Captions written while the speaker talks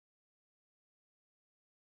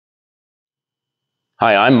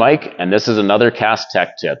Hi, I'm Mike, and this is another Cast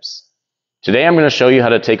Tech Tips. Today I'm going to show you how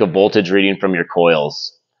to take a voltage reading from your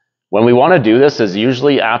coils. When we want to do this is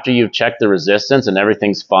usually after you've checked the resistance and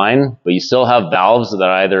everything's fine, but you still have valves that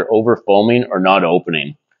are either overfoaming or not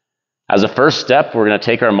opening. As a first step, we're going to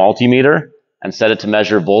take our multimeter and set it to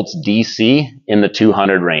measure volts DC in the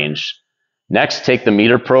 200 range. Next, take the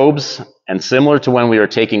meter probes, and similar to when we were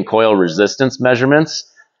taking coil resistance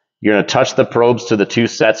measurements, you're going to touch the probes to the two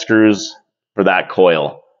set screws for that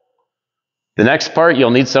coil. The next part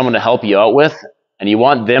you'll need someone to help you out with, and you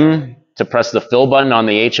want them to press the fill button on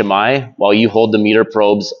the HMI while you hold the meter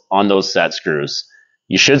probes on those set screws.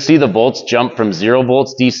 You should see the volts jump from 0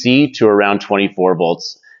 volts DC to around 24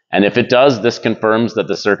 volts, and if it does, this confirms that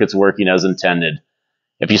the circuit's working as intended.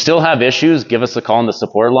 If you still have issues, give us a call on the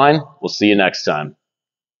support line. We'll see you next time.